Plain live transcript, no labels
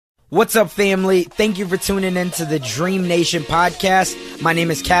What's up, family? Thank you for tuning in to the Dream Nation podcast. My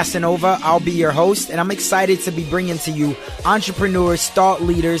name is Casanova. I'll be your host, and I'm excited to be bringing to you entrepreneurs, thought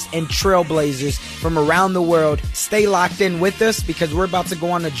leaders, and trailblazers from around the world. Stay locked in with us because we're about to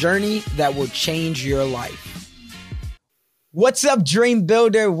go on a journey that will change your life. What's up, Dream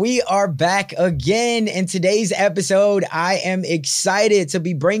Builder? We are back again. In today's episode, I am excited to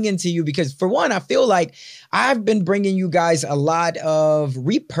be bringing to you because, for one, I feel like I've been bringing you guys a lot of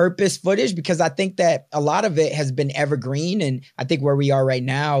repurposed footage because I think that a lot of it has been evergreen. And I think where we are right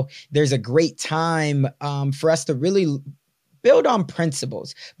now, there's a great time for us to really build on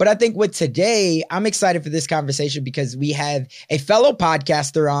principles. But I think with today, I'm excited for this conversation because we have a fellow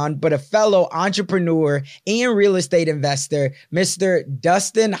podcaster on, but a fellow entrepreneur and real estate investor, Mr.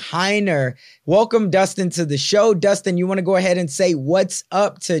 Dustin Heiner. Welcome, Dustin, to the show. Dustin, you want to go ahead and say what's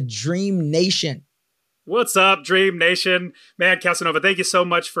up to Dream Nation? What's up, Dream Nation? Man, Casanova, thank you so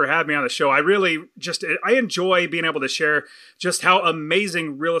much for having me on the show. I enjoy being able to share just how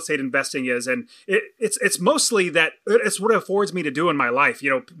amazing real estate investing is. And it's mostly that it's what it affords me to do in my life,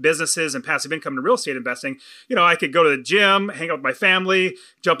 businesses and passive income and real estate investing. I could go to the gym, hang out with my family,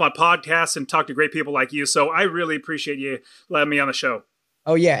 jump on podcasts and talk to great people like you. So I really appreciate you letting me on the show.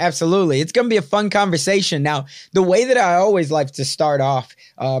 Oh, yeah, absolutely. It's going to be a fun conversation. Now, the way that I always like to start off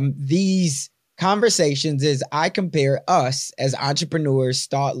these conversations is I compare us as entrepreneurs,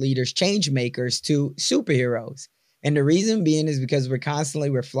 thought leaders, change makers to superheroes. And the reason being is because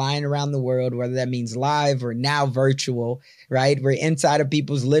we're flying around the world, whether that means live or now virtual, right? We're inside of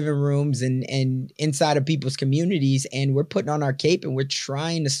people's living rooms and inside of people's communities, and we're putting on our cape and we're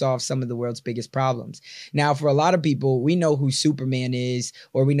trying to solve some of the world's biggest problems. Now, for a lot of people, we know who Superman is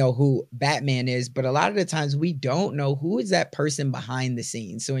or we know who Batman is, but a lot of the times we don't know who is that person behind the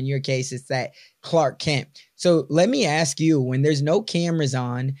scenes. So in your case, it's that Clark Kent. So let me ask you, when there's no cameras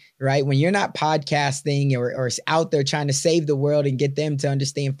on, right? When you're not podcasting or out there trying to save the world and get them to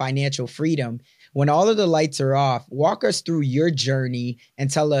understand financial freedom, when all of the lights are off, walk us through your journey and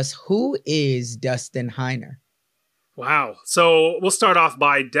tell us, who is Dustin Heiner? Wow. So we'll start off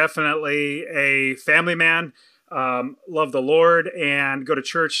by definitely a family man, love the Lord and go to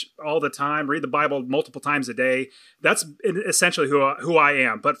church all the time, read the Bible multiple times a day. That's essentially who I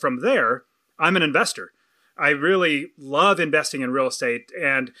am. But from there, I'm an investor. I really love investing in real estate.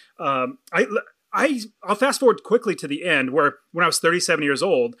 And I'll fast forward quickly to the end where when I was 37 years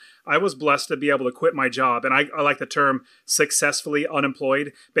old, I was blessed to be able to quit my job. And I like the term successfully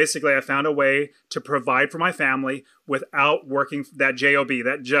unemployed. Basically, I found a way to provide for my family without working that job,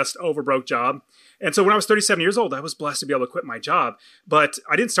 that just overbroke job. And so when I was 37 years old, I was blessed to be able to quit my job. But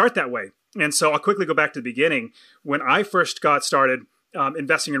I didn't start that way. And so I'll quickly go back to the beginning. When I first got started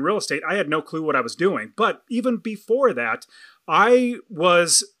investing in real estate, I had no clue what I was doing. But even before that, I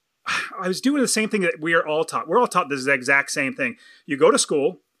was doing the same thing that we are all taught. We're all taught this exact same thing. You go to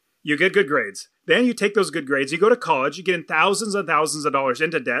school, you get good grades. Then you take those good grades, you go to college, you get in thousands and thousands of dollars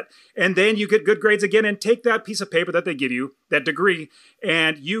into debt, and then you get good grades again and take that piece of paper that they give you, that degree,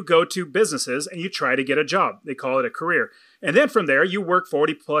 and you go to businesses and you try to get a job. They call it a career. And then from there, you work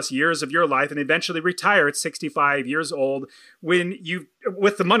 40 plus years of your life and eventually retire at 65 years old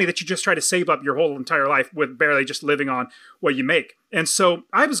with the money that you just try to save up your whole entire life with barely just living on what you make. And so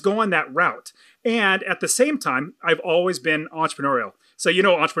I was going that route. And at the same time, I've always been entrepreneurial. So,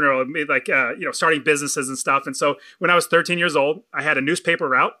 entrepreneurial, like, starting businesses and stuff. And so when I was 13 years old, I had a newspaper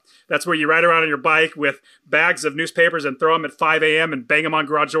route. That's where you ride around on your bike with bags of newspapers and throw them at 5 a.m. and bang them on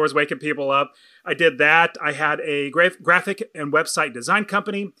garage doors, waking people up. I did that. I had a graphic and website design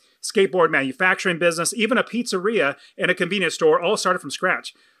company, skateboard manufacturing business, even a pizzeria and a convenience store, all started from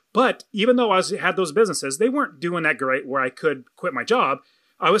scratch. But even though I had those businesses, they weren't doing that great where I could quit my job.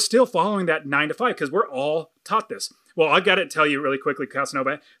 I was still following that 9 to 5 because we're all taught this. Well, I got to tell you really quickly,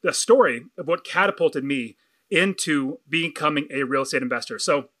 Casanova, the story of what catapulted me into becoming a real estate investor.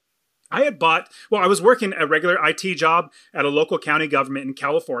 So I was working a regular IT job at a local county government in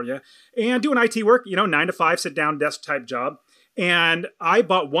California and doing IT work, 9 to 5, sit down desk type job. And I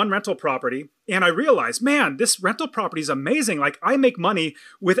bought one rental property and I realized, man, this rental property is amazing. Like, I make money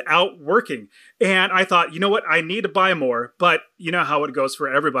without working. And I thought, you know what? I need to buy more. But you know how it goes for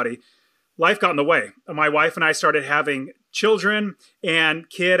everybody. Life got in the way. My wife and I started having children and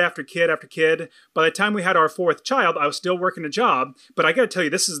kid after kid after kid. By the time we had our fourth child, I was still working a job. But I got to tell you,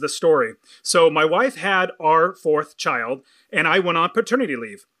 this is the story. So my wife had our fourth child and I went on paternity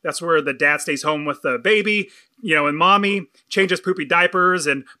leave. That's where the dad stays home with the baby, and mommy changes poopy diapers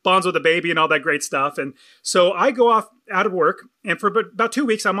and bonds with the baby and all that great stuff. And so I go off out of work and for about 2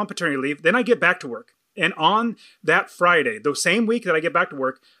 weeks, I'm on paternity leave. Then I get back to work. And on that Friday, the same week that I get back to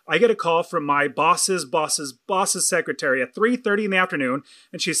work, I get a call from my boss's secretary at 3:30 in the afternoon.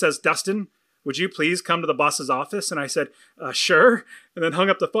 And she says, Dustin, would you please come to the boss's office? And I said, sure. And then hung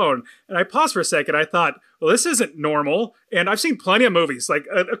up the phone. And I paused for a second. I thought, well, this isn't normal. And I've seen plenty of movies. Like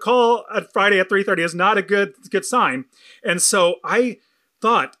a call at Friday at 3:30 is not a good sign. And so I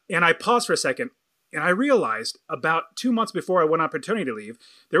thought, and I paused for a second, and I realized about 2 months before I went on paternity leave,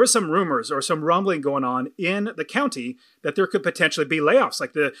 there was some rumors or some rumbling going on in the county that there could potentially be layoffs,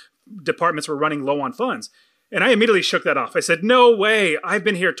 like the departments were running low on funds. And I immediately shook that off. I said, no way. I've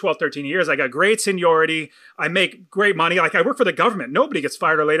been here 12, 13 years. I got great seniority. I make great money. Like I work for the government. Nobody gets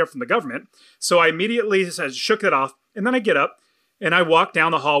fired or laid off from the government. So I immediately shook that off. And then I get up and I walk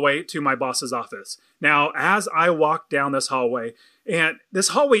down the hallway to my boss's office. Now, as I walk down this hallway, and this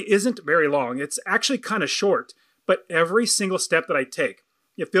hallway isn't very long. It's actually kind of short. But every single step that I take,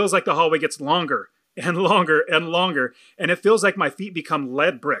 it feels like the hallway gets longer and longer and longer. And it feels like my feet become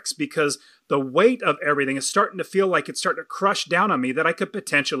lead bricks because the weight of everything is starting to feel like it's starting to crush down on me that I could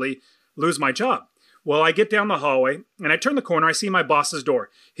potentially lose my job. Well, I get down the hallway and I turn the corner. I see my boss's door.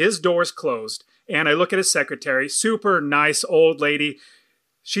 His door's closed. And I look at his secretary, super nice old lady.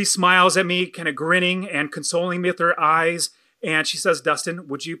 She smiles at me, kind of grinning and consoling me with her eyes. And she says, Dustin,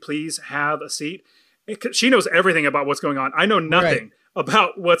 would you please have a seat? She knows everything about what's going on. I know nothing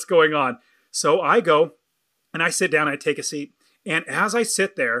about what's going on. So I go and I sit down and I take a seat. And as I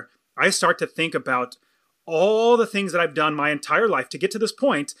sit there, I start to think about all the things that I've done my entire life to get to this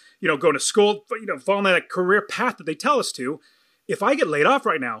point, going to school, following that career path that they tell us to. If I get laid off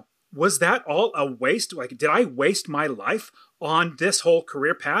right now, was that all a waste? Like, did I waste my life on this whole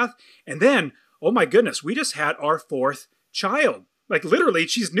career path? And then, oh my goodness, we just had our fourth child. Like literally,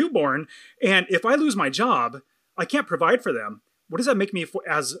 she's newborn. And if I lose my job, I can't provide for them. What does that make me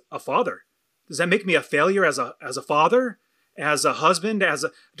as a father? Does that make me a failure as a father, as a husband?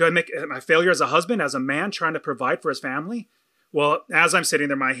 Do I make a failure as a husband, as a man trying to provide for his family? Well, as I'm sitting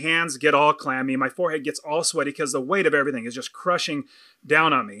there, my hands get all clammy. My forehead gets all sweaty because the weight of everything is just crushing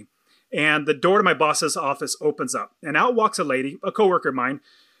down on me. And the door to my boss's office opens up. And out walks a lady, a coworker of mine,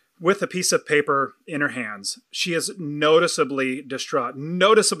 with a piece of paper in her hands. She is noticeably distraught,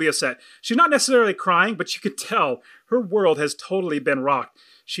 noticeably upset. She's not necessarily crying, but you could tell her world has totally been rocked.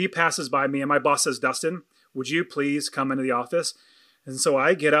 She passes by me and my boss says, Dustin, would you please come into the office? And so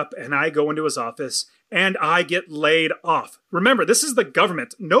I get up and I go into his office and I get laid off. Remember, this is the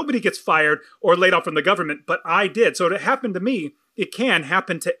government. Nobody gets fired or laid off from the government, but I did. So it happened to me. It can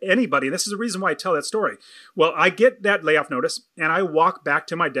happen to anybody. And this is the reason why I tell that story. Well, I get that layoff notice and I walk back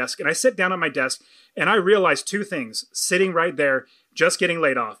to my desk and I sit down at my desk and I realized two things sitting right there, just getting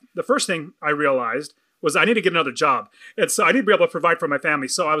laid off. The first thing I realized was I need to get another job. And so I need to be able to provide for my family.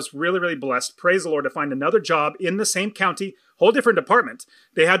 So I was really, really blessed, praise the Lord, to find another job in the same county, whole different department.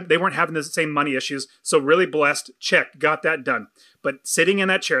 They weren't having the same money issues. So really blessed, check, got that done. But sitting in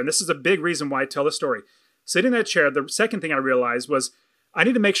that chair, and this is a big reason why I tell the story, sitting in that chair, the second thing I realized was I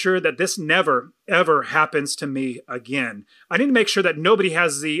need to make sure that this never, ever happens to me again. I need to make sure that nobody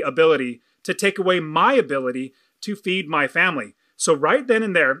has the ability to take away my ability to feed my family. So right then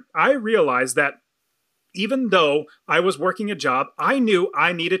and there, I realized that even though I was working a job, I knew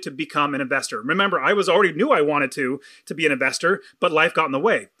I needed to become an investor. Remember, I already knew I wanted to be an investor, but life got in the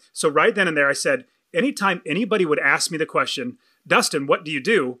way. So right then and there, I said, anytime anybody would ask me the question, Dustin, what do you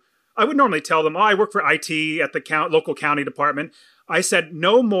do? I would normally tell them, I work for IT at the local county department. I said,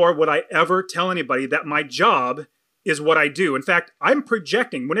 no more would I ever tell anybody that my job is what I do. In fact, I'm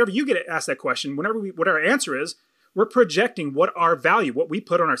projecting, whenever you get asked that question, what our answer is, we're projecting what our value, what we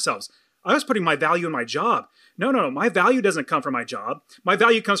put on ourselves. I was putting my value in my job. No. My value doesn't come from my job. My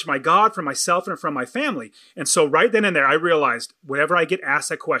value comes from my God, from myself, and from my family. And so right then and there, I realized whenever I get asked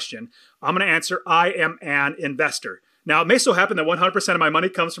that question, I'm going to answer, I am an investor. Now, it may so happen that 100% of my money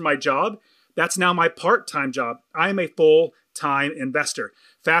comes from my job. That's now my part-time job. I am a full-time investor.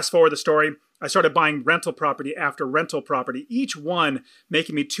 Fast forward the story. I started buying rental property after rental property, each one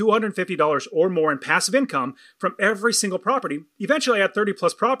making me $250 or more in passive income from every single property. Eventually, I had 30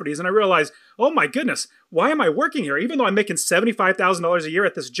 plus properties, and I realized, oh my goodness, why am I working here? Even though I'm making $75,000 a year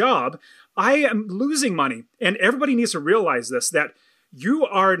at this job, I am losing money. And everybody needs to realize this, that you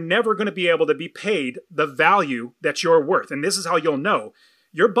are never going to be able to be paid the value that you're worth. And this is how you'll know.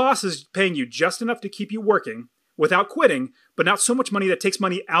 Your boss is paying you just enough to keep you working, without quitting, but not so much money that takes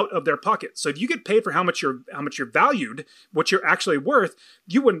money out of their pocket. So if you get paid for how much you're valued, what you're actually worth,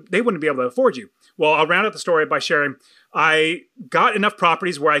 they wouldn't be able to afford you. Well, I'll round out the story by sharing I got enough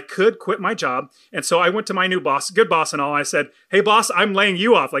properties where I could quit my job. And so I went to my new boss, good boss and all. I said, "Hey boss, I'm laying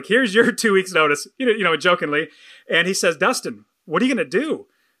you off. Like, here's your 2 weeks notice," jokingly. And he says, "Dustin, what are you going to do?"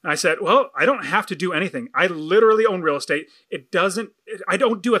 And I said, "Well, I don't have to do anything. I literally own real estate. I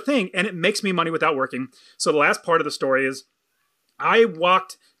don't do a thing, and it makes me money without working." So the last part of the story is I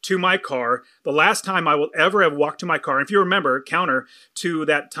walked to my car. The last time I will ever have walked to my car. And if you remember, counter to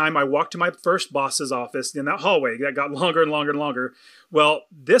that time I walked to my first boss's office in that hallway that got longer and longer and longer. Well,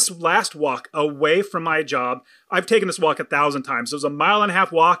 this last walk away from my job, I've taken this walk 1,000 times. It was a 1.5 mile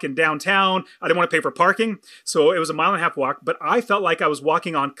walk in downtown. I didn't want to pay for parking. So it was a 1.5 mile walk, but I felt like I was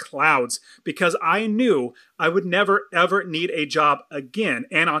walking on clouds because I knew I would never, ever need a job again.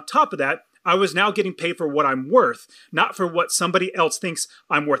 And on top of that, I was now getting paid for what I'm worth, not for what somebody else thinks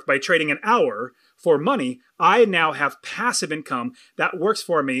I'm worth. By trading an hour for money, I now have passive income that works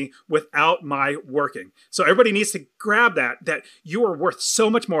for me without my working. So everybody needs to grab that you are worth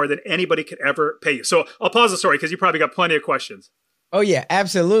so much more than anybody could ever pay you. So I'll pause the story because you probably got plenty of questions. Oh, yeah,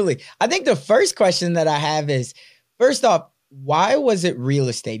 absolutely. I think the first question that I have is, first off, why was it real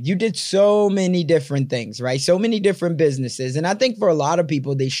estate? You did so many different things, right? So many different businesses. And I think for a lot of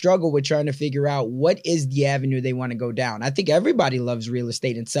people, they struggle with trying to figure out what is the avenue they want to go down. I think everybody loves real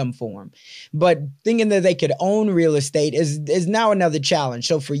estate in some form, but thinking that they could own real estate is now another challenge.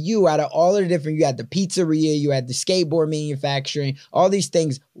 So for you, out of all of the different, you had the pizzeria, you had the skateboard manufacturing, all these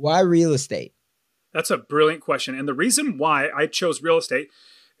things, why real estate? That's a brilliant question. And the reason why I chose real estate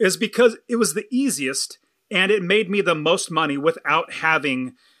is because it was the easiest and it made me the most money without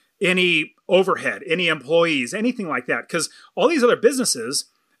having any overhead, any employees, anything like that. Because all these other businesses,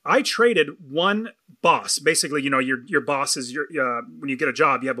 I traded one boss. Basically, your boss is when you get a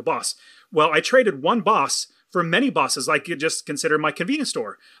job, you have a boss. Well, I traded one boss for many bosses, like you just consider my convenience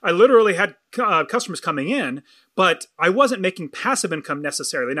store. I literally had customers coming in, but I wasn't making passive income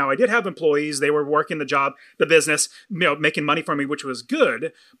necessarily. Now, I did have employees. They were working the business, making money for me, which was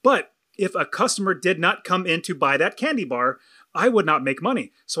good. But if a customer did not come in to buy that candy bar, I would not make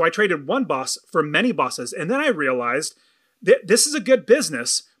money. So I traded one boss for many bosses. And then I realized that this is a good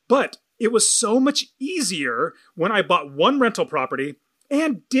business, but it was so much easier when I bought one rental property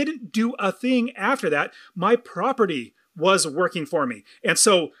and didn't do a thing after that. My property was working for me. And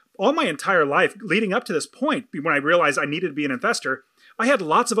so all my entire life leading up to this point, when I realized I needed to be an investor, I had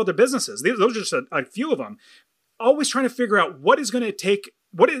lots of other businesses. Those are just a few of them. Always trying to figure out what is going to take.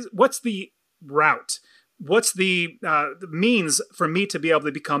 What's the route? What's the means for me to be able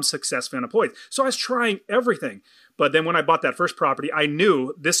to become successful and unemployed? So I was trying everything. But then when I bought that first property, I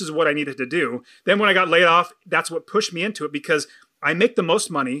knew this is what I needed to do. Then when I got laid off, that's what pushed me into it because I make the most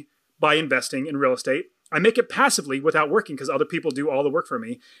money by investing in real estate. I make it passively without working because other people do all the work for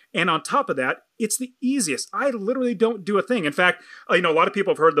me. And on top of that, it's the easiest. I literally don't do a thing. In fact, a lot of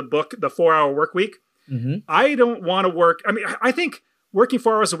people have heard the book, The 4-Hour Work Week. Mm-hmm. I don't want to work. I think working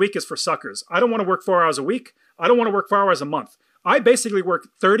 4 hours a week is for suckers. I don't want to work 4 hours a week. I don't want to work 4 hours a month. I basically work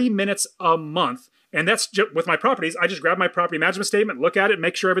 30 minutes a month. And that's just, with my properties, I just grab my property management statement, look at it,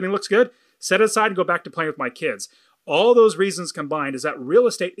 make sure everything looks good, set it aside and go back to playing with my kids. All those reasons combined is that real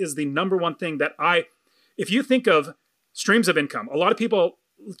estate is the number one thing that if you think of streams of income, a lot of people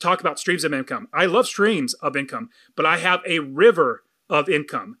talk about streams of income. I love streams of income, but I have a river of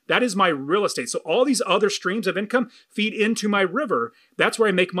income. That is my real estate. So all these other streams of income feed into my river. That's where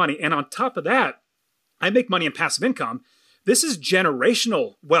I make money. And on top of that, I make money in passive income. This is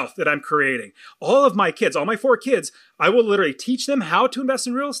generational wealth that I'm creating. All of my kids, all my 4 kids, I will literally teach them how to invest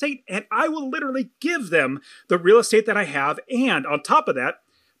in real estate, and I will literally give them the real estate that I have. And on top of that,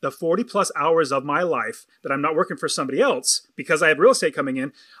 the 40 plus hours of my life that I'm not working for somebody else because I have real estate coming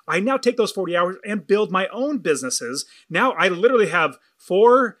in, I now take those 40 hours and build my own businesses. Now I literally have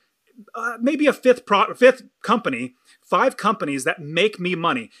 4, maybe a fifth company, 5 companies that make me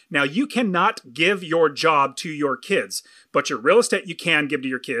money. Now you cannot give your job to your kids, but your real estate you can give to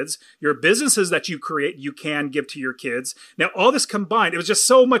your kids. Your businesses that you create, you can give to your kids. Now all this combined, it was just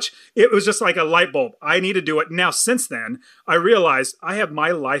so much, it was just like a light bulb. I need to do it. Now since then, I realized I have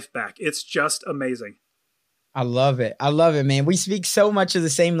my life back. It's just amazing. I love it. I love it, man. We speak so much of the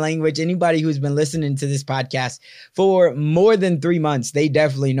same language. Anybody who's been listening to this podcast for more than 3 months, they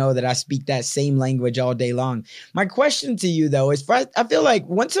definitely know that I speak that same language all day long. My question to you, though, is I feel like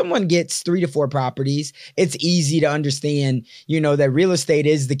once someone gets 3 to 4 properties, it's easy to understand, that real estate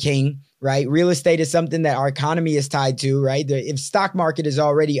is the king. right? Real estate is something that our economy is tied to, right? If stock market is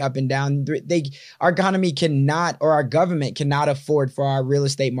already up and down, our economy cannot, or our government cannot afford for our real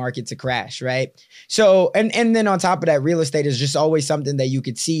estate market to crash, right? So, and then on top of that, real estate is just always something that you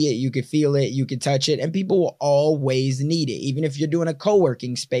could see it, you could feel it, you could touch it, and people will always need it. Even if you're doing a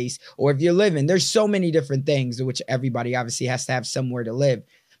co-working space or if you're living, there's so many different things, which everybody obviously has to have somewhere to live.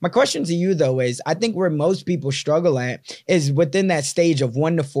 My question to you, though, is I think where most people struggle at is within that stage of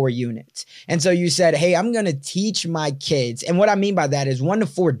 1 to 4 units. And so you said, hey, I'm going to teach my kids. And what I mean by that is 1 to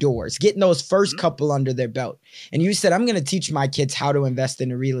 4 doors, getting those first couple under their belt. And you said, I'm going to teach my kids how to invest in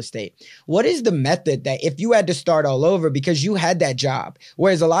the real estate. What is the method that if you had to start all over because you had that job,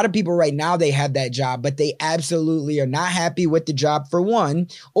 whereas a lot of people right now, they have that job, but they absolutely are not happy with the job for one,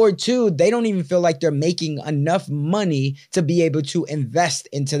 or two, they don't even feel like they're making enough money to be able to invest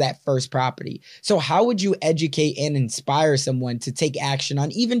into that first property. So how would you educate and inspire someone to take action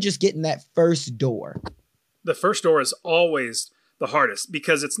on even just getting that first door? The first door is always the hardest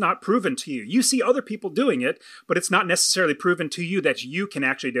because it's not proven to you. You see other people doing it, but it's not necessarily proven to you that you can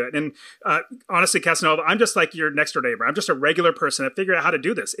actually do it. And honestly, Casanova, I'm just like your next door neighbor. I'm just a regular person that figured out how to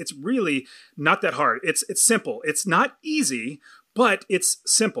do this. It's really not that hard. It's simple. It's not easy, but it's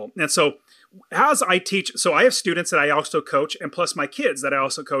simple. And so as I teach, so I have students that I also coach, and plus my kids that I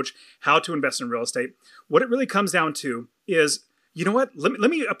also coach how to invest in real estate. What it really comes down to is, you know what? Let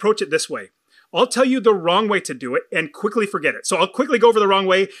me approach it this way. I'll tell you the wrong way to do it and quickly forget it. So I'll quickly go over the wrong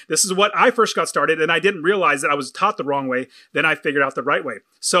way. This is what I first got started, and I didn't realize that I was taught the wrong way. Then I figured out the right way.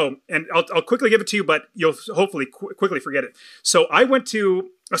 So, and I'll quickly give it to you, but you'll hopefully quickly forget it. So I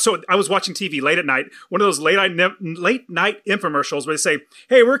was watching TV late at night, one of those late night infomercials where they say,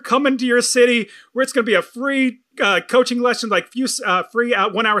 hey, we're coming to your city where it's going to be a free coaching lesson, like free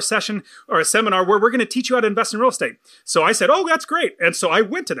 1 hour session or a seminar where we're going to teach you how to invest in real estate. So I said, oh, that's great. And so I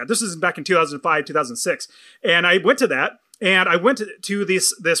went to that. This is back in 2005, 2006. And I went to that. And I went to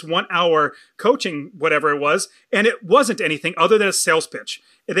this 1 hour coaching, whatever it was, and it wasn't anything other than a sales pitch.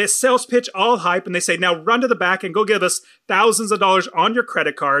 This sales pitch, all hype, and they say, now run to the back and go give us thousands of dollars on your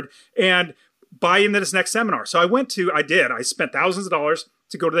credit card and buy into this next seminar. So I spent thousands of dollars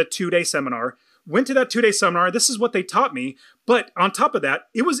to go to the 2-day seminar, went to that 2-day seminar. This is what they taught me. But on top of that,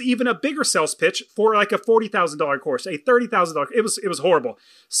 it was even a bigger sales pitch for like a $40,000 course, a $30,000. It was horrible.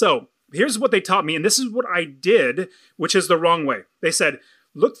 So here's what they taught me, and this is what I did, which is the wrong way. They said,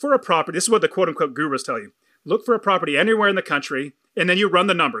 look for a property. This is what the quote-unquote gurus tell you. Look for a property anywhere in the country, and then you run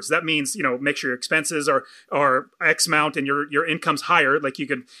the numbers. That means, make sure your expenses are X amount and your income's higher, like you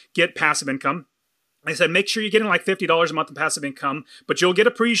could get passive income. I said, make sure you're getting like $50 a month in passive income, but you'll get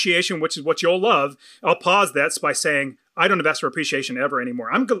appreciation, which is what you'll love. I'll pause that by saying, I don't invest for appreciation ever anymore.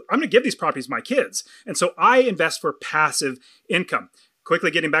 I'm going to give these properties to my kids. And so I invest for passive income.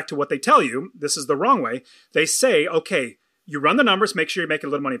 Quickly getting back to what they tell you, this is the wrong way. They say, okay, you run the numbers, make sure you're making a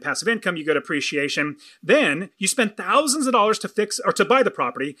little money in passive income, you get appreciation. Then you spend thousands of dollars to fix or to buy the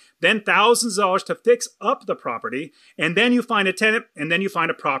property, then thousands of dollars to fix up the property, and then you find a tenant, and then you find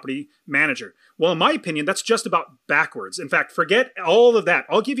a property manager. Well, in my opinion, that's just about backwards. In fact, forget all of that.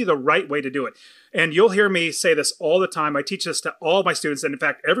 I'll give you the right way to do it. And you'll hear me say this all the time. I teach this to all my students, and in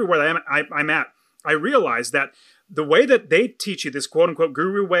fact, everywhere that I'm at, I realize that the way that they teach you this quote-unquote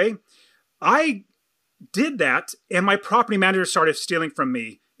guru way, I did that, and my property manager started stealing from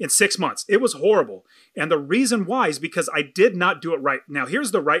me in 6 months. It was horrible. And the reason why is because I did not do it right. Now,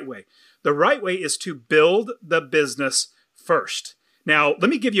 here's the right way. The right way is to build the business first. Now, let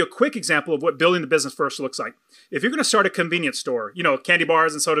me give you a quick example of what building the business first looks like. If you're going to start a convenience store, candy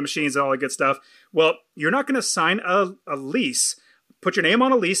bars and soda machines and all that good stuff, well, you're not going to sign a lease, put your name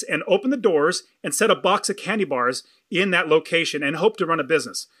on a lease and open the doors and set a box of candy bars in that location and hope to run a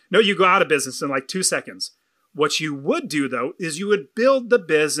business. No, you go out of business in like 2 seconds. What you would do, though, is you would build the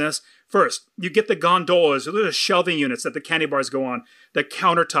business first. You get the gondolas, or the shelving units that the candy bars go on, the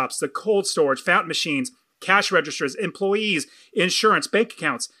countertops, the cold storage, fountain machines, cash registers, employees, insurance, bank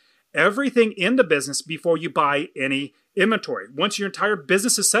accounts, everything in the business before you buy any inventory. Once your entire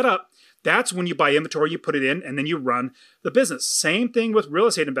business is set up, that's when you buy inventory, you put it in, and then you run the business. Same thing with real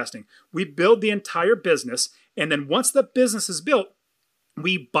estate investing. We build the entire business, and then once the business is built,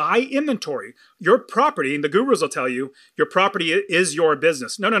 we buy inventory. Your property, and the gurus will tell you, your property is your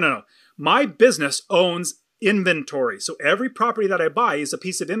business. No. My business owns inventory. So every property that I buy is a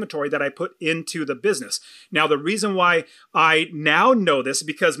piece of inventory that I put into the business. Now, the reason why I now know this is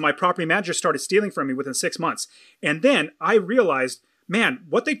because my property manager started stealing from me within 6 months. And then I realized, man,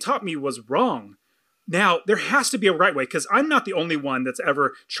 what they taught me was wrong. Now, there has to be a right way because I'm not the only one that's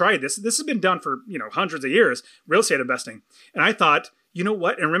ever tried this. This has been done for, hundreds of years, real estate investing. And I thought, you know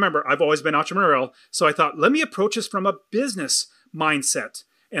what? And remember, I've always been entrepreneurial. So I thought, let me approach this from a business mindset.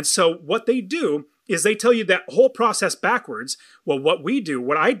 And so what they do is they tell you that whole process backwards. Well,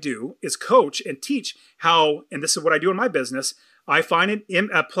 what I do is coach and teach how, and this is what I do in my business. I find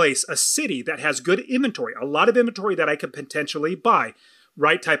a place, a city that has good inventory, a lot of inventory that I could potentially buy.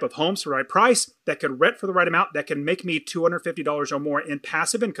 Right type of homes for the right price, that could rent for the right amount, that can make me $250 or more in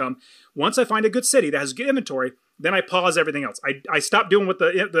passive income. Once I find a good city that has good inventory, then I pause everything else. I stop doing what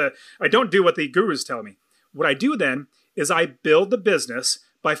I don't do what the gurus tell me. What I do then is I build the business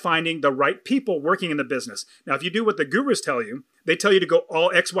by finding the right people working in the business. Now, if you do what the gurus tell you, they tell you to go all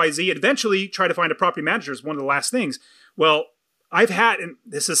XYZ, eventually try to find a property manager is one of the last things. Well, I've had, and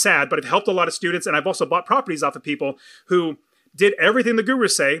this is sad, but I've helped a lot of students, and I've also bought properties off of people who did everything the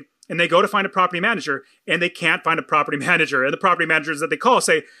gurus say, and they go to find a property manager, and they can't find a property manager. And the property managers that they call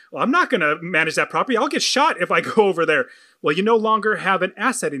say, well, I'm not going to manage that property. I'll get shot if I go over there. Well, you no longer have an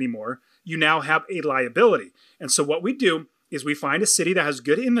asset anymore. You now have a liability. And so what we do is we find a city that has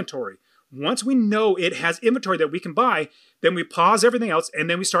good inventory. Once we know it has inventory that we can buy, then we pause everything else, and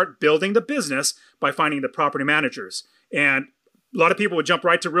then we start building the business by finding the property managers. And a lot of people would jump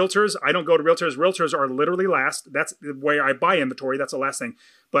right to realtors. I don't go to realtors. Realtors are literally last. That's the way I buy inventory. That's the last thing.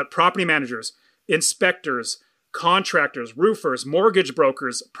 But property managers, inspectors, contractors, roofers, mortgage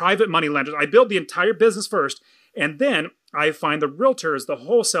brokers, private money lenders. I build the entire business first, and then I find the realtors, the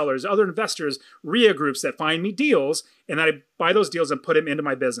wholesalers, other investors, RIA groups that find me deals, and then I buy those deals and put them into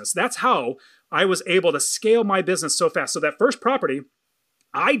my business. That's how I was able to scale my business so fast. So that first property,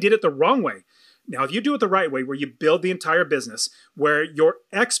 I did it the wrong way. Now, if you do it the right way, where you build the entire business, where your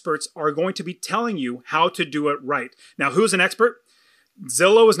experts are going to be telling you how to do it right. Now, who's an expert?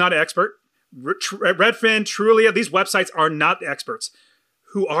 Zillow is not an expert. Redfin, Trulia, these websites are not experts.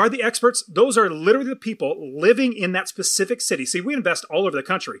 Who are the experts? Those are literally the people living in that specific city. See, we invest all over the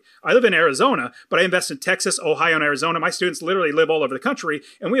country. I live in Arizona, but I invest in Texas, Ohio, and Arizona. My students literally live all over the country,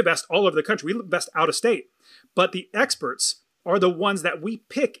 and we invest all over the country. We invest out of state. But the experts are the ones that we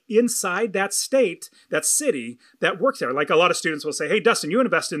pick inside that state, that city, that work there. Like a lot of students will say, hey, Dustin, you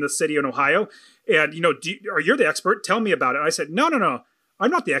invest in the city in Ohio, and you're the expert. Tell me about it. I said, no.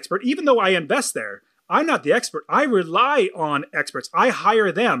 I'm not the expert. Even though I invest there, I'm not the expert. I rely on experts. I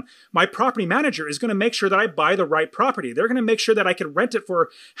hire them. My property manager is going to make sure that I buy the right property. They're going to make sure that I can rent it for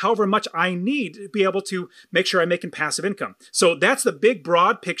however much I need to be able to make sure I'm making passive income. So that's the big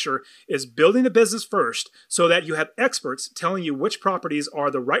broad picture, is building the business first so that you have experts telling you which properties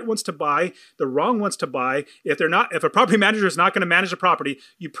are the right ones to buy, the wrong ones to buy. If a property manager is not going to manage a property,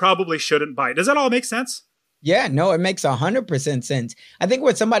 you probably shouldn't buy it. Does that all make sense? Yeah, no, it makes 100% sense. I think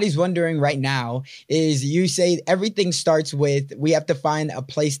what somebody's wondering right now is, you say everything starts with, we have to find a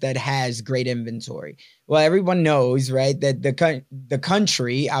place that has great inventory. Well, everyone knows, right, that the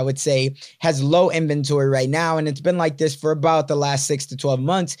country, I would say, has low inventory right now. And it's been like this for about the last 6 to 12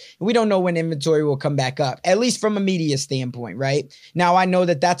 months. And we don't know when inventory will come back up, at least from a media standpoint, right? Now, I know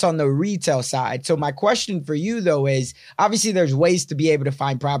that that's on the retail side. So my question for you, though, is obviously there's ways to be able to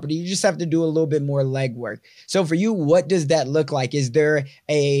find property. You just have to do a little bit more legwork. So for you, what does that look like? Is there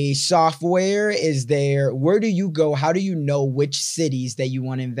a software? Where do you go? How do you know which cities that you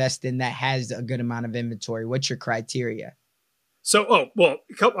want to invest in that has a good amount of inventory? What's your criteria? So,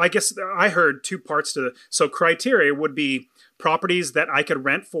 I guess I heard two parts to it. So criteria would be properties that I could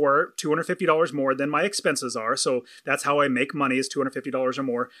rent for $250 more than my expenses are. So that's how I make money, is $250 or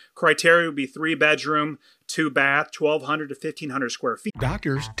more. Criteria would be 3-bedroom, 2-bath, 1,200 to 1,500 square feet.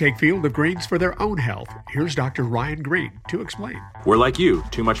 Doctors take Field of Greens for their own health. Here's Dr. Ryan Green to explain. We're like you,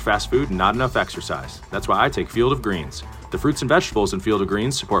 too much fast food and not enough exercise. That's why I take Field of Greens. The fruits and vegetables in Field of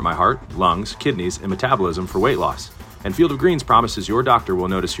Greens support my heart, lungs, kidneys, and metabolism for weight loss. And Field of Greens promises your doctor will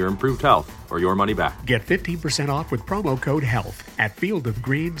notice your improved health or your money back. Get 15% off with promo code HEALTH at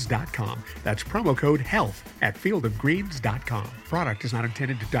fieldofgreens.com. That's promo code HEALTH at fieldofgreens.com. Product is not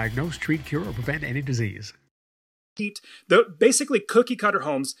intended to diagnose, treat, cure, or prevent any disease. The basically cookie cutter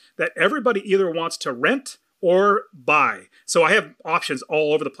homes that everybody either wants to rent or buy. So I have options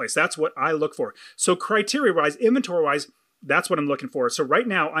all over the place. That's what I look for. So criteria-wise, inventory-wise, that's what I'm looking for. So right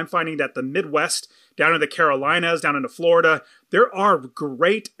now, I'm finding that the Midwest, down in the Carolinas, down into Florida, there are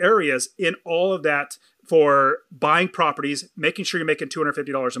great areas in all of that for buying properties, making sure you're making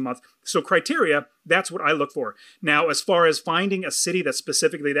 $250 a month. So criteria, that's what I look for. Now, as far as finding a city that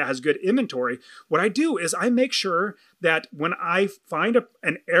specifically that has good inventory, what I do is I make sure that when I find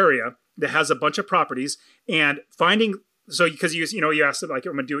an area that has a bunch of properties, and finding, so because you asked, like,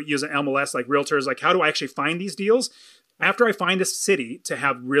 I'm going to use an MLS, like realtors, like how do I actually find these deals? After I find a city to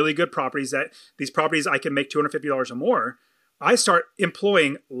have really good properties, that these properties I can make $250 or more, I start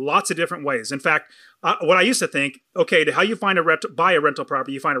employing lots of different ways. In fact, what I used to think, okay, how you buy a rental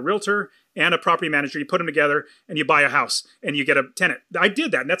property, you find a realtor and a property manager, you put them together and you buy a house and you get a tenant. I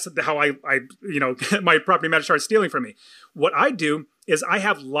did that. And that's how I my property manager started stealing from me. What I do is I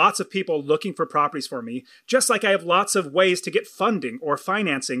have lots of people looking for properties for me, just like I have lots of ways to get funding or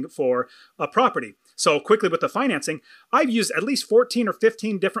financing for a property. So quickly with the financing, I've used at least 14 or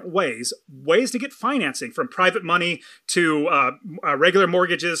 15 different ways to get financing, from private money to regular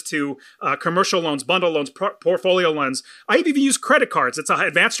mortgages to commercial loans, bundle loans, portfolio loans. I've even used credit cards. It's an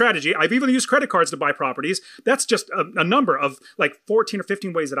advanced strategy. I've even used credit cards to buy properties. That's just a number of like 14 or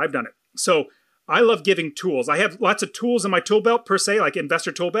 15 ways that I've done it. So I love giving tools. I have lots of tools in my tool belt per se, like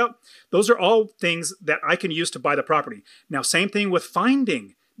investor tool belt. Those are all things that I can use to buy the property. Now, same thing with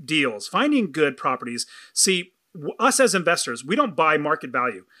finding deals, finding good properties. See, us as investors, we don't buy market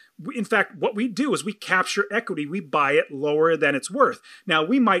value. In fact, what we do is we capture equity. We buy it lower than it's worth. Now,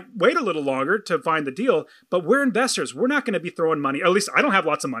 we might wait a little longer to find the deal, but we're investors. We're not going to be throwing money. At least I don't have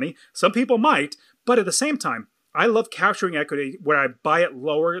lots of money. Some people might, but at the same time, I love capturing equity where I buy it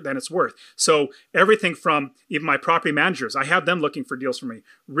lower than it's worth. So everything from even my property managers, I have them looking for deals for me.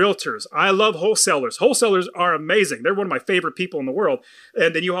 Realtors, I love wholesalers. Wholesalers are amazing. They're one of my favorite people in the world.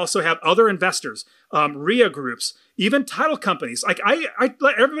 And then you also have other investors, RIA groups, even title companies. Like I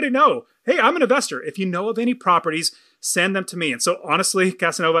let everybody know, hey, I'm an investor. If you know of any properties, send them to me. And so honestly,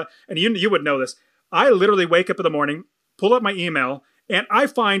 Casanova, and you would know this, I literally wake up in the morning, pull up my email, and I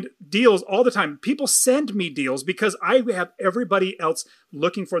find deals all the time. People send me deals because I have everybody else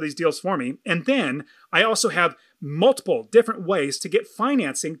looking for these deals for me. And then I also have multiple different ways to get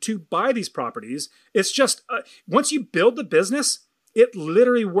financing to buy these properties. It's just, once you build the business, it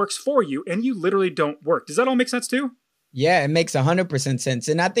literally works for you and you literally don't work. Does that all make sense too? Yeah, it makes 100% sense.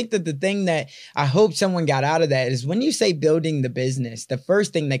 And I think that the thing that I hope someone got out of that is when you say building the business, the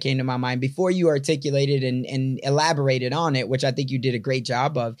first thing that came to my mind before you articulated and elaborated on it, which I think you did a great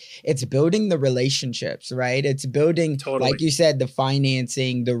job of, it's building the relationships, right? It's building, like you said, the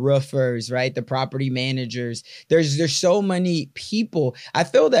financing, the roofers, right? The property managers. There's so many people. I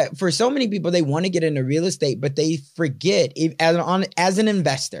feel that for so many people, they want to get into real estate, but they forget as an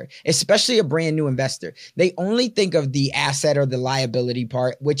investor, especially a brand new investor, they only think of the asset or the liability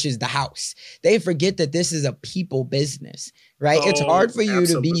part, which is the house. They forget that this is a people business, right? It's hard for you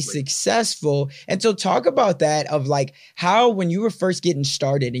to be successful. And so talk about that of like how, when you were first getting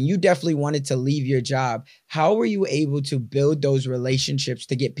started and you definitely wanted to leave your job, how were you able to build those relationships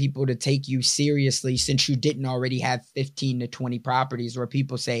to get people to take you seriously since you didn't already have 15 to 20 properties where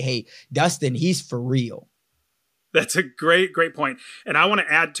people say, hey, Dustin, he's for real? That's a great point. And I want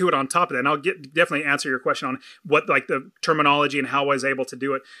to add to it on top of that. And I'll definitely answer your question on what like the terminology and how I was able to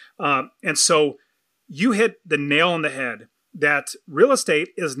do it. And so you hit the nail on the head that real estate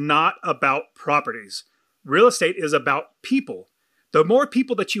is not about properties. Real estate is about people. The more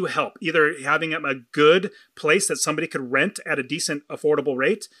people that you help, either having a good place that somebody could rent at a decent, affordable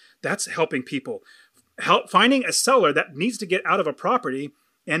rate, that's helping people. Finding a seller that needs to get out of a property,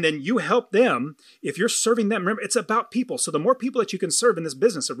 and then you help them. If you're serving them, remember, it's about people. So the more people that you can serve in this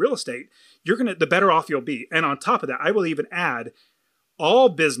business of real estate, the better off you'll be. And on top of that, I will even add, all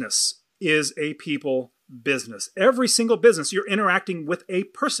business is a people business. Every single business, you're interacting with a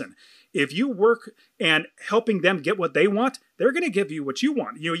person. If you work and helping them get what they want, they're going to give you what you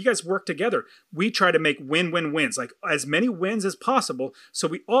want. You guys work together. We try to make win-win-wins, like as many wins as possible, so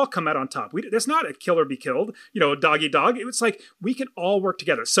we all come out on top. There's not a kill or be killed, dog eat dog. It's like we can all work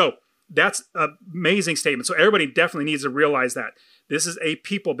together. So that's an amazing statement. So everybody definitely needs to realize that this is a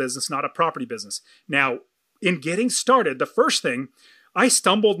people business, not a property business. Now, in getting started, the first thing, I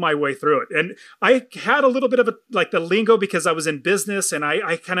stumbled my way through it. And I had a little bit of the lingo because I was in business and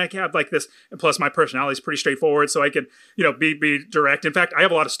I kind of have like this, and plus my personality is pretty straightforward. So I could, be direct. In fact, I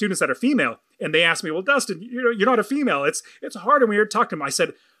have a lot of students that are female and they ask me, well, Dustin, you're not a female. It's harder when you're talking to them. I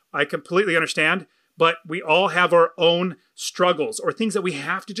said, I completely understand, but we all have our own struggles or things that we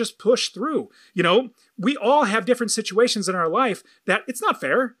have to just push through. We all have different situations in our life that it's not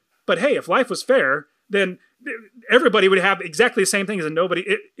fair, but hey, if life was fair, then everybody would have exactly the same things and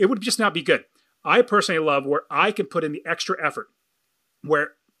it would just not be good. I personally love where I can put in the extra effort,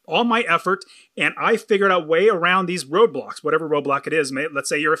 where all my effort and I figured out a way around these roadblocks, whatever roadblock it is. Let's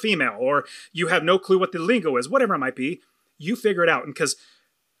say you're a female or you have no clue what the lingo is, whatever it might be, you figure it out. And because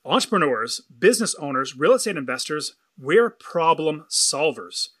entrepreneurs, business owners, real estate investors, we're problem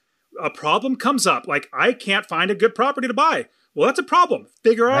solvers. A problem comes up, like I can't find a good property to buy. Well, that's a problem.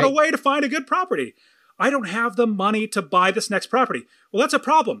 Figure out a way to find a good property. I don't have the money to buy this next property. Well, that's a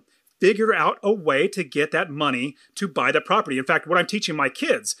problem. figure out a way to get that money to buy the property. In fact, what I'm teaching my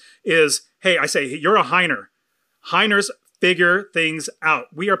kids is, hey, I say, you're a Heiner. Heiners figure things out.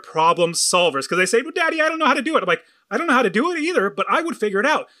 We are problem solvers. Because they say, well, Daddy, I don't know how to do it. I'm like, I don't know how to do it either, but I would figure it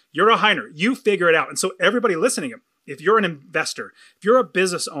out. You're a Heiner. You figure it out. And so everybody listening, if you're an investor, if you're a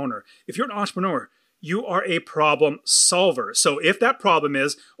business owner, if you're an entrepreneur, you are a problem solver. So if that problem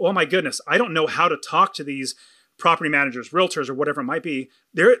is, oh my goodness, I don't know how to talk to these property managers, realtors, or whatever it might be,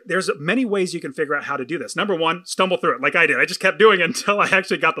 there's many ways you can figure out how to do this. Number one, stumble through it like I did. I just kept doing it until I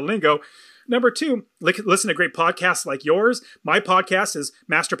actually got the lingo. Number two, listen to great podcasts like yours. My podcast is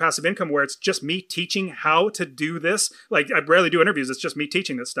Master Passive Income, where it's just me teaching how to do this. Like, I rarely do interviews. It's just me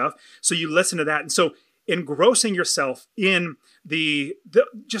teaching this stuff. So you listen to that. And so engrossing yourself in the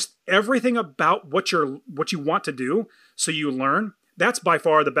just everything about what you want to do, so you learn. That's by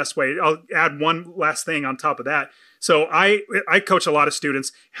far the best way. I'll add one last thing on top of that. So I coach a lot of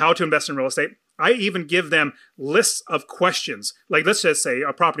students how to invest in real estate. I even give them lists of questions. Like, let's just say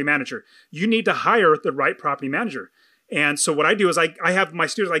a property manager. You need to hire the right property manager. And so what I do is I have my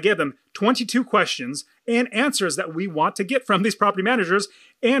students, I give them 22 questions and answers that we want to get from these property managers.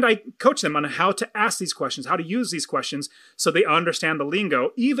 And I coach them on how to ask these questions, how to use these questions so they understand the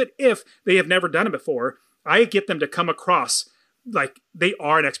lingo. Even if they have never done it before, I get them to come across like they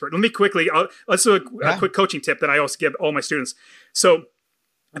are an expert. Let me quickly, let's do a quick coaching tip that I also give all my students. So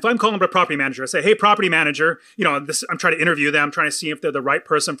if I'm calling up a property manager, I say, hey, property manager, I'm trying to interview them. I'm trying to see if they're the right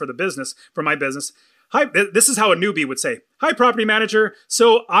person for the business, for my business. Hi, this is how a newbie would say, hi, property manager.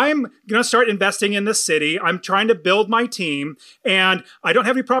 So I'm going to start investing in this city. I'm trying to build my team, and I don't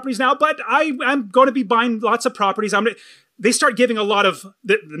have any properties now, but I'm going to be buying lots of properties. They start giving a lot of,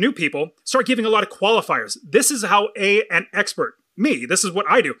 the new people start giving a lot of qualifiers. This is how an expert, this is what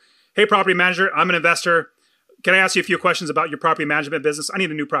I do. Hey, property manager, I'm an investor. Can I ask you a few questions about your property management business? I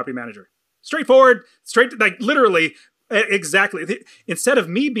need a new property manager. Straightforward, like literally, exactly. Instead of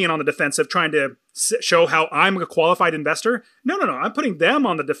me being on the defensive trying to show how I'm a qualified investor, no. I'm putting them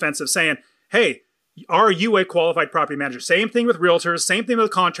on the defensive saying, hey, are you a qualified property manager? Same thing with realtors, same thing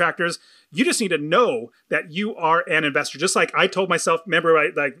with contractors. You just need to know that you are an investor. Just like I told myself,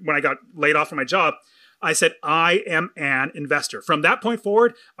 remember like when I got laid off from my job, I said, I am an investor. From that point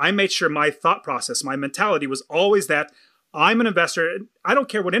forward, I made sure my thought process, my mentality was always that I'm an investor. I don't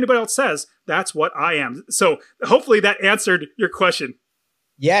care what anybody else says. That's what I am. So hopefully that answered your question.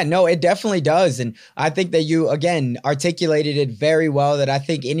 Yeah, no, it definitely does. And I think that you, again, articulated it very well, that I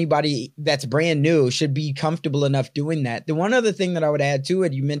think anybody that's brand new should be comfortable enough doing that. The one other thing that I would add to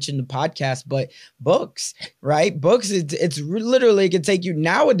it, you mentioned the podcast, but books, right? Books, it's literally, it can take you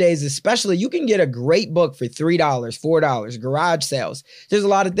nowadays, especially, you can get a great book for $3, $4, garage sales. There's a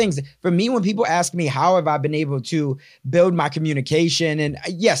lot of things. For me, when people ask me, how have I been able to build my communication? And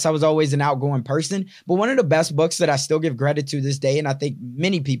yes, I was always an outgoing person, but one of the best books that I still give credit to this day, and I think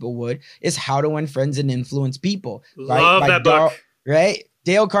many people would, is How to Win Friends and Influence People. Love that book. Right?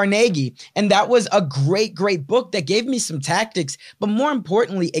 Dale Carnegie. And that was a great, great book that gave me some tactics, but more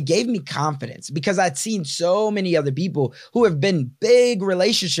importantly, it gave me confidence because I'd seen so many other people who have been big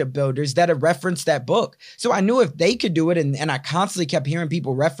relationship builders that have referenced that book. So I knew if they could do it, and I constantly kept hearing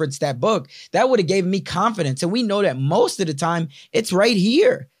people reference that book, that would have given me confidence. And we know that most of the time it's right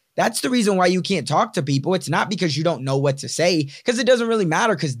here. That's the reason why you can't talk to people. It's not because you don't know what to say, because it doesn't really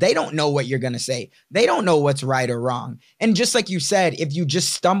matter, because they don't know what you're going to say. They don't know what's right or wrong. And just like you said, if you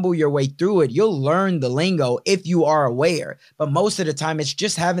just stumble your way through it, you'll learn the lingo if you are aware. But most of the time, it's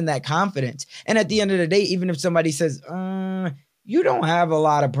just having that confidence. And at the end of the day, even if somebody says, you don't have a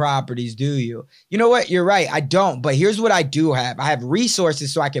lot of properties, do you? You know what? You're right. I don't. But here's what I do have. I have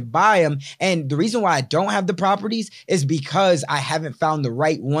resources so I can buy them. And the reason why I don't have the properties is because I haven't found the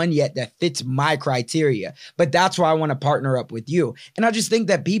right one yet that fits my criteria. But that's why I want to partner up with you. And I just think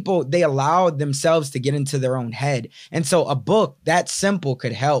that people, they allow themselves to get into their own head. And so a book that simple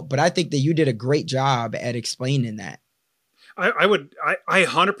could help. But I think that you did a great job at explaining that. I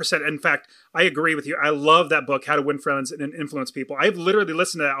 100%. In fact, I agree with you. I love that book, How to Win Friends and Influence People. I've literally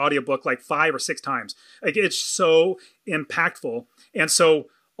listened to that audiobook like 5 or 6 times. Like, it's so impactful. And so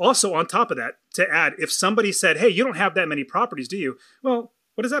also on top of that, to add, if somebody said, hey, you don't have that many properties, do you? Well,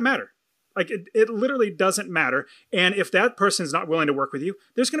 what does that matter? Like, it literally doesn't matter. And if that person is not willing to work with you,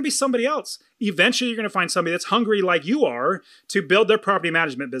 there's going to be somebody else. Eventually, you're going to find somebody that's hungry like you are to build their property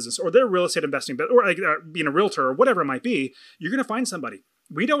management business or their real estate investing, or like being a realtor or whatever it might be. You're going to find somebody.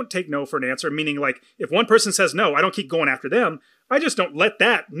 We don't take no for an answer, meaning like if one person says no, I don't keep going after them. I just don't let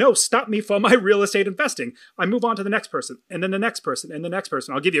that no stop me from my real estate investing. I move on to the next person and then the next person and the next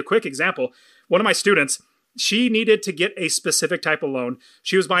person. I'll give you a quick example. One of my students, she needed to get a specific type of loan.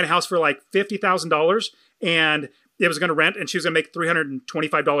 She was buying a house for like $50,000 and it was going to rent, and she was going to make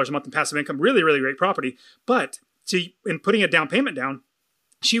 $325 a month in passive income. Really, really great property. But in putting a down payment down,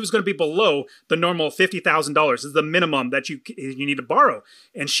 she was going to be below the normal $50,000. This is the minimum that you need to borrow.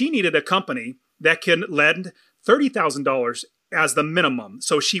 And she needed a company that can lend $30,000 as the minimum,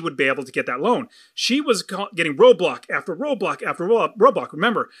 so she would be able to get that loan. She was getting roadblock after roadblock after roadblock.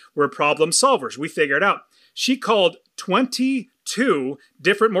 Remember, we're problem solvers. We figure it out. She called 22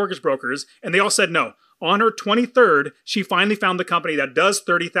 different mortgage brokers, and they all said no. On her 23rd, she finally found the company that does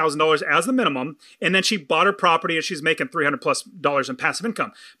 $30,000 as the minimum, and then she bought her property, and she's making $300+ in passive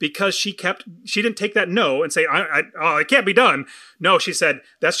income because she didn't take that no and say, it can't be done. No, she said,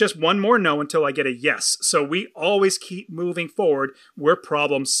 that's just one more no until I get a yes. So we always keep moving forward. We're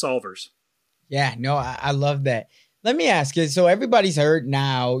problem solvers. Yeah, no, I love that. Let me ask you, so everybody's heard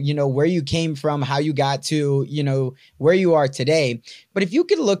now, where you came from, how you got to, where you are today. But if you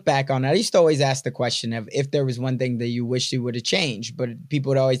could look back on it, I used to always ask the question of if there was one thing that you wish you would have changed. But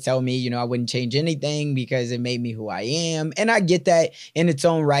people would always tell me, I wouldn't change anything because it made me who I am. And I get that in its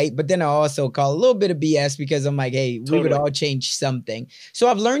own right. But then I also call a little bit of BS because I'm like, hey, we would all change something. So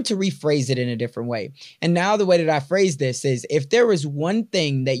I've learned to rephrase it in a different way. And now the way that I phrase this is, if there was one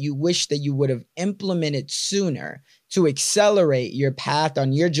thing that you wish that you would have implemented sooner to accelerate your path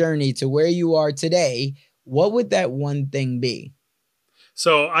on your journey to where you are today, what would that one thing be?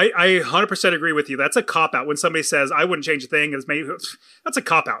 So I 100% agree with you. That's a cop-out. When somebody says, I wouldn't change a thing, that's a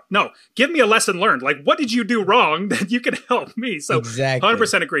cop-out. No, give me a lesson learned. Like, what did you do wrong that you can help me? So exactly.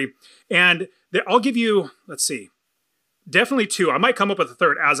 100% agree. And I'll give you, let's see, definitely two. I might come up with a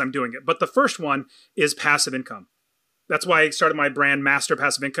third as I'm doing it. But the first one is passive income. That's why I started my brand, Master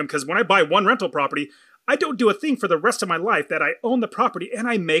Passive Income, because when I buy one rental property, I don't do a thing for the rest of my life that I own the property and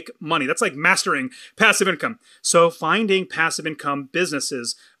I make money. That's like mastering passive income. So finding passive income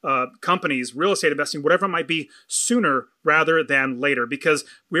businesses, companies, real estate investing, whatever it might be, sooner rather than later. Because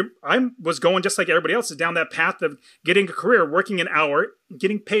I was going just like everybody else is down that path of getting a career, working an hour,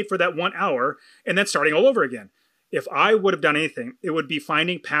 getting paid for that 1 hour, and then starting all over again. If I would have done anything, it would be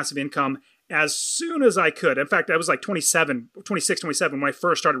finding passive income as soon as I could. In fact, I was like 26, 27 when I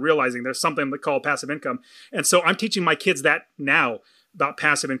first started realizing there's something called passive income. And so I'm teaching my kids that now about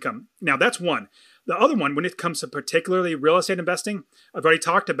passive income. Now that's one. The other one, when it comes to particularly real estate investing, I've already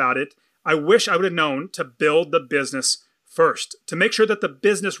talked about it. I wish I would have known to build the business first, to make sure that the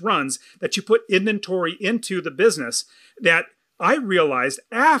business runs, that you put inventory into the business. That I realized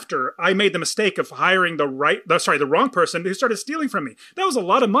after I made the mistake of hiring the wrong person who started stealing from me. That was a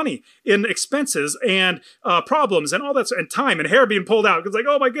lot of money in expenses and problems and all that, and time and hair being pulled out. It's like,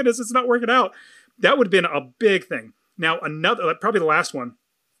 oh my goodness, it's not working out. That would have been a big thing. Now, another, probably the last one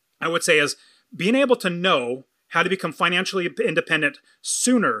I would say is being able to know how to become financially independent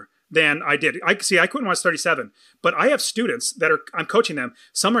sooner than I did. I quit when I was 37, but I have students that I'm coaching them.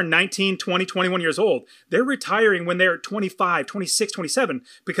 Some are 19, 20, 21 years old. They're retiring when they're 25, 26, 27,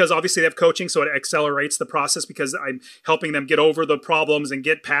 because obviously they have coaching. So it accelerates the process because I'm helping them get over the problems and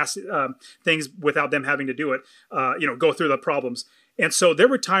get past things without them having to do it, go through the problems. And so they're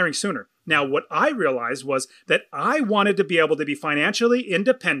retiring sooner. Now, what I realized was that I wanted to be able to be financially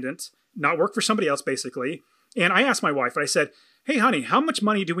independent, not work for somebody else, basically. And I asked my wife, and I said, hey, honey, how much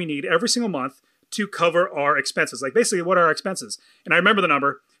money do we need every single month to cover our expenses? Like, basically, what are our expenses? And I remember the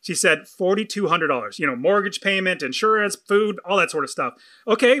number. She said $4,200, mortgage payment, insurance, food, all that sort of stuff.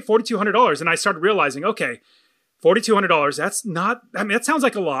 Okay, $4,200. And I started realizing, okay, $4,200, that sounds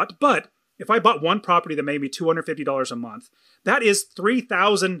like a lot. But if I bought one property that made me $250 a month, that is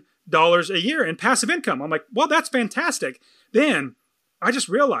 $3,000 a year in passive income. I'm like, well, that's fantastic. Then I just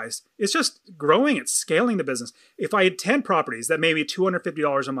realized it's just growing and scaling the business. If I had 10 properties that made me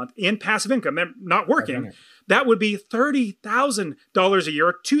 $250 a month in passive income, not working, that would be $30,000 a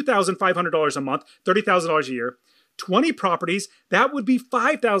year, $2,500 a month, $30,000 a year. 20 properties, that would be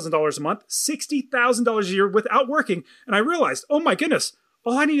 $5,000 a month, $60,000 a year without working. And I realized, oh my goodness,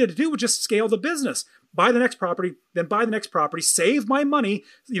 all I needed to do was just scale the business. Buy the next property, then buy the next property, save my money,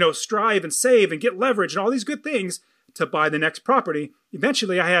 strive and save and get leverage and all these good things to buy the next property.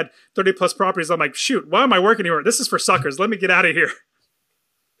 Eventually I had 30 plus properties. I'm like, shoot, why am I working here? This is for suckers. Let me get out of here.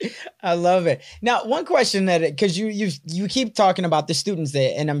 I love it. Now, one question because you keep talking about the students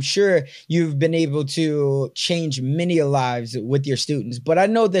there, and I'm sure you've been able to change many lives with your students, but I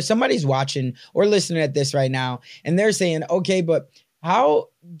know that somebody's watching or listening at this right now, and they're saying, okay, but how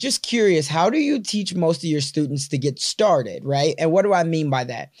just curious, how do you teach most of your students to get started, right? And what do I mean by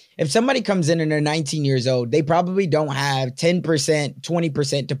that? If somebody comes in and they're 19 years old, they probably don't have 10%,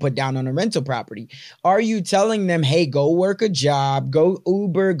 20% to put down on a rental property. Are you telling them, hey, go work a job, go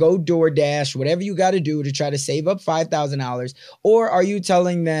Uber, go DoorDash, whatever you got to do to try to save up $5,000? Or are you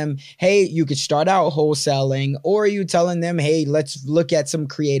telling them, hey, you could start out wholesaling? Or are you telling them, hey, let's look at some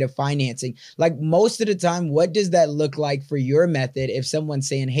creative financing? Like most of the time, what does that look like for your method if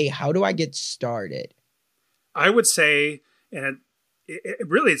someone's saying, hey, how do I get started? I would say, and it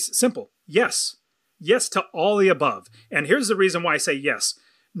really is simple. Yes. Yes to all the above. And here's the reason why I say yes.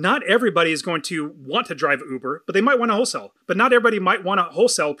 Not everybody is going to want to drive Uber, but they might want to wholesale. But not everybody might want to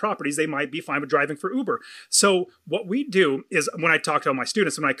wholesale properties. They might be fine with driving for Uber. So what we do is when I talk to my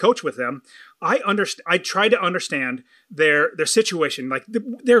students, when I coach with them, I try to understand their situation, like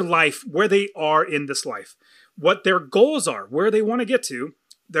their life, where they are in this life, what their goals are, where they want to get to,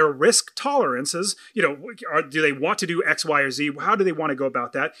 their risk tolerances, do they want to do X, Y, or Z? How do they want to go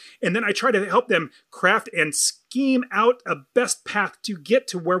about that? And then I try to help them craft and scheme out a best path to get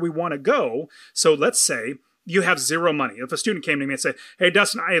to where we want to go. So let's say you have zero money. If a student came to me and said, hey,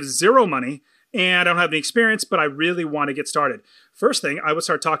 Dustin, I have zero money and I don't have any experience, but I really want to get started. First thing I would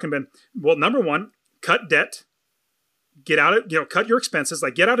start talking about, well, number one, cut debt, cut your expenses,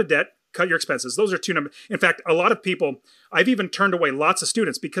 like get out of debt, cut your expenses. Those are two numbers. In fact, a lot of people, I've even turned away lots of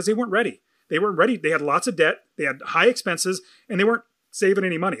students because they weren't ready. They weren't ready. They had lots of debt. They had high expenses and they weren't saving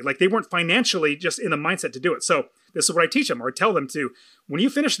any money. Like they weren't financially just in the mindset to do it. So this is what I teach them or I tell them to. When you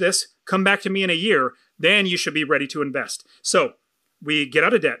finish this, come back to me in a year, then you should be ready to invest. So we get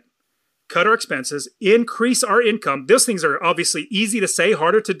out of debt, cut our expenses, increase our income. Those things are obviously easy to say,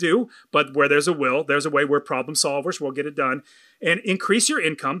 harder to do, but where there's a will, there's a way. We're problem solvers. We'll get it done. And increase your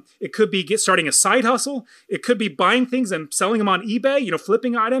income. It could be starting a side hustle. It could be buying things and selling them on eBay,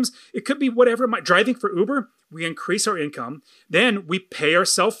 flipping items. It could be whatever, driving for Uber. We increase our income. Then we pay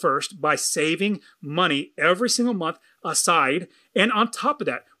ourselves first by saving money every single month aside. And on top of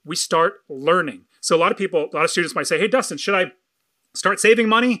that, we start learning. So a lot of students might say, hey, Dustin, should I start saving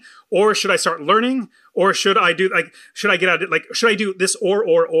money or should I start learning or should I do should I do this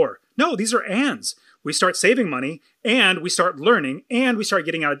or? No, these are ands. We start saving money and we start learning and we start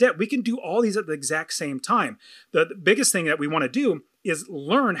getting out of debt. We can do all these at the exact same time. The biggest thing that we want to do is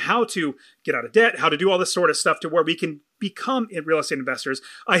learn how to get out of debt, how to do all this sort of stuff to where we can become real estate investors.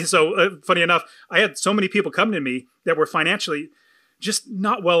 Funny enough, I had so many people come to me that were financially just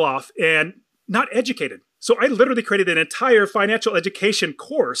not well off and not educated. So I literally created an entire financial education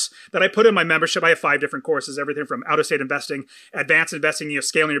course that I put in my membership. I have 5 different courses, everything from out-of-state investing, advanced investing,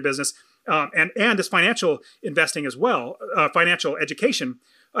 scaling your business, and this financial investing as well, financial education.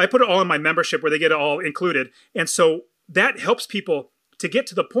 I put it all in my membership where they get it all included. And so that helps people to get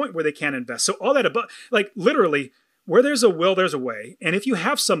to the point where they can invest. So all that above, literally, where there's a will, there's a way. And if you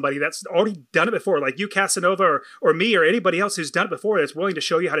have somebody that's already done it before, like you, Casanova, or me, or anybody else who's done it before that's willing to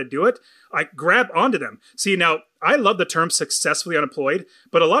show you how to do it, I grab onto them. See, now, I love the term successfully unemployed,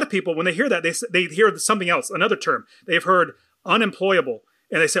 but a lot of people, when they hear that, they hear something else, another term. They've heard unemployable.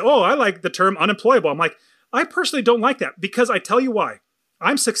 And they say, oh, I like the term unemployable. I'm like, I personally don't like that because I tell you why.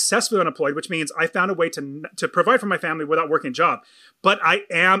 I'm successfully unemployed, which means I found a way to provide for my family without working a job. But I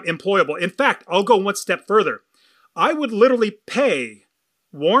am employable. In fact, I'll go one step further. I would literally pay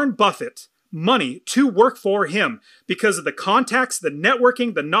Warren Buffett money to work for him because of the contacts, the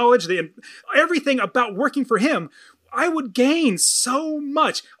networking, the knowledge, everything about working for him. I would gain so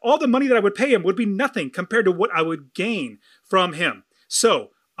much. All the money that I would pay him would be nothing compared to what I would gain from him.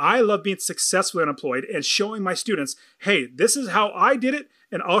 So I love being successfully unemployed and showing my students, hey, this is how I did it.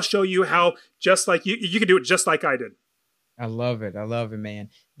 And I'll show you how just like you can do it just like I did. I love it. I love it, man.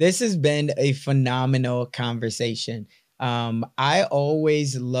 This has been a phenomenal conversation. I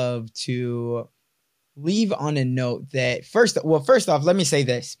always love to leave on a note that first off, let me say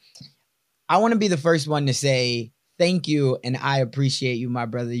this. I want to be the first one to say thank you. And I appreciate you, my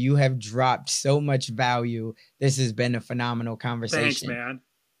brother. You have dropped so much value. This has been a phenomenal conversation. Thanks, man.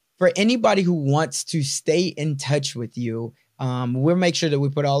 For anybody who wants to stay in touch with you, we'll make sure that we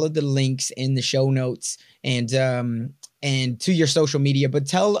put all of the links in the show notes and to your social media, but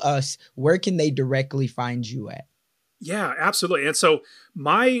tell us, where can they directly find you at? Yeah, absolutely. And so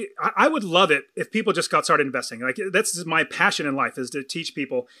I would love it if people just got started investing. Like that's my passion in life, is to teach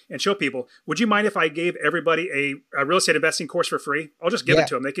people and show people. Would you mind if I gave everybody a real estate investing course for free? I'll just give it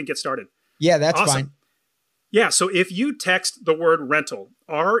to them. They can get started. Yeah, that's awesome. Fine. Yeah. So if you text the word rental,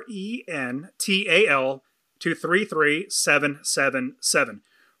 RENTAL, to 33777,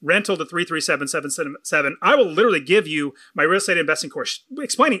 rental to 337-777. I will literally give you my real estate investing course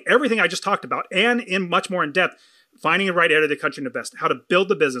explaining everything I just talked about and in much more in depth. Finding the right area of the country to invest, how to build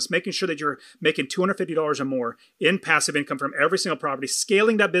the business, making sure that you're making $250 or more in passive income from every single property,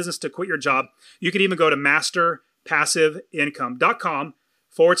 scaling that business to quit your job. You could even go to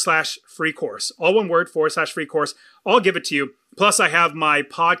masterpassiveincome.com/free course. All one word, /free course. I'll give it to you. Plus, I have my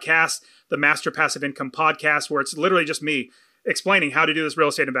podcast, the Master Passive Income Podcast, where it's literally just me explaining how to do this real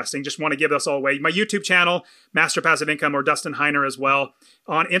estate investing. Just want to give us all away. My YouTube channel, Master Passive Income, or Dustin Heiner as well.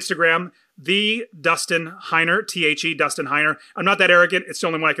 On Instagram, the Dustin Heiner, THE, Dustin Heiner. I'm not that arrogant. It's the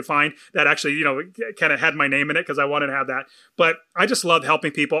only one I could find that actually, kind of had my name in it because I wanted to have that. But I just love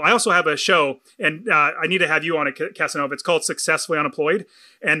helping people. I also have a show, and I need to have you on it, Casanova. It's called Successfully Unemployed.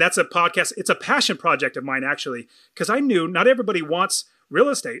 And that's a podcast. It's a passion project of mine, actually, because I knew not everybody wants real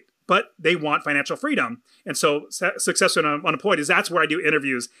estate, but they want financial freedom. And so Successfully Unemployed that's where I do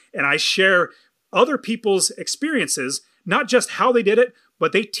interviews and I share other people's experiences, not just how they did it,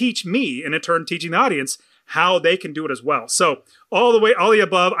 but they teach me, and in turn teaching the audience how they can do it as well. So all the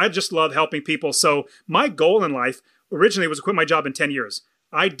above, I just love helping people. So my goal in life originally was to quit my job in 10 years.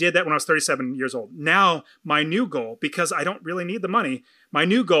 I did that when I was 37 years old. Now my new goal, because I don't really need the money, my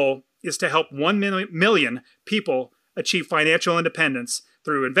new goal is to help 1 million people achieve financial independence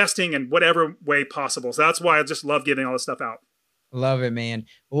through investing in whatever way possible. So that's why I just love giving all this stuff out. Love it, man.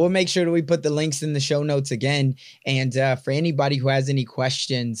 We'll make sure that we put the links in the show notes again. And for anybody who has any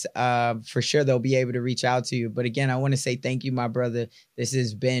questions, for sure they'll be able to reach out to you. But again, I want to say thank you, my brother. This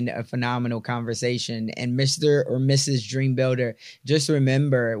has been a phenomenal conversation. And Mr. or Mrs. Dream Builder, just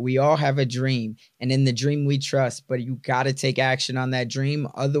remember, we all have a dream. And in the dream we trust, but you got to take action on that dream.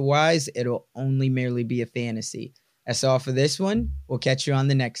 Otherwise, it'll only merely be a fantasy. That's all for this one. We'll catch you on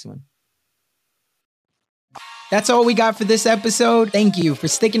the next one. That's all we got for this episode. Thank you for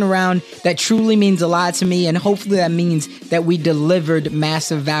sticking around. That truly means a lot to me, and hopefully that means that we delivered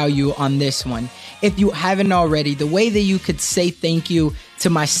massive value on this one. If you haven't already, the way that you could say thank you to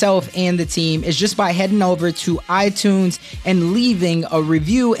myself and the team is just by heading over to iTunes and leaving a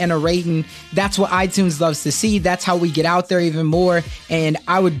review and a rating. That's what iTunes loves to see. That's how we get out there even more. And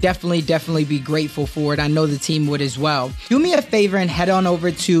I would definitely be grateful for it. I know the team would as well. Do me a favor and head on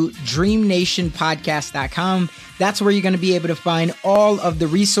over to dreamnationpodcast.com. That's where you're going to be able to find all of the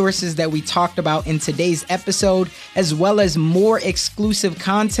resources that we talked about in today's episode, as well as more exclusive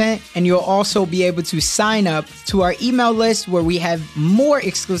content. And you'll also be able to sign up to our email list where we have more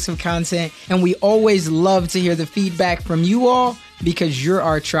exclusive content. And we always love to hear the feedback from you all because you're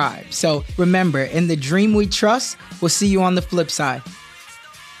our tribe. So remember, in the dream we trust, we'll see you on the flip side.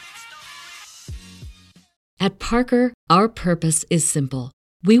 At Parker, our purpose is simple.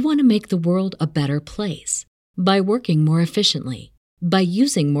 We want to make the world a better place. By working more efficiently, by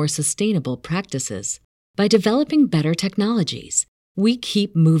using more sustainable practices, by developing better technologies, we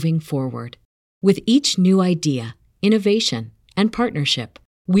keep moving forward. With each new idea, innovation, and partnership,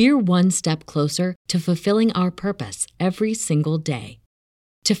 we're one step closer to fulfilling our purpose every single day.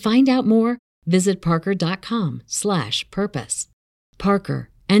 To find out more, visit parker.com/purpose. Parker,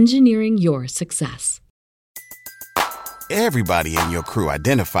 engineering your success. Everybody in your crew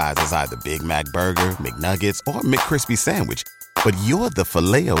identifies as either Big Mac Burger, McNuggets, or McCrispy Sandwich. But you're the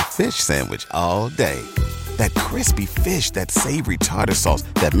Filet-O-Fish Sandwich all day. That crispy fish, that savory tartar sauce,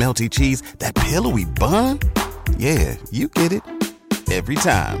 that melty cheese, that pillowy bun. Yeah, you get it. Every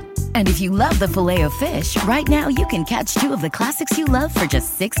time. And if you love the Filet-O-Fish, right now you can catch two of the classics you love for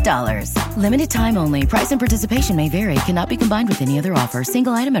just $6. Limited time only. Price and participation may vary. Cannot be combined with any other offer.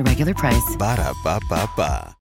 Single item at regular price. Ba-da-ba-ba-ba.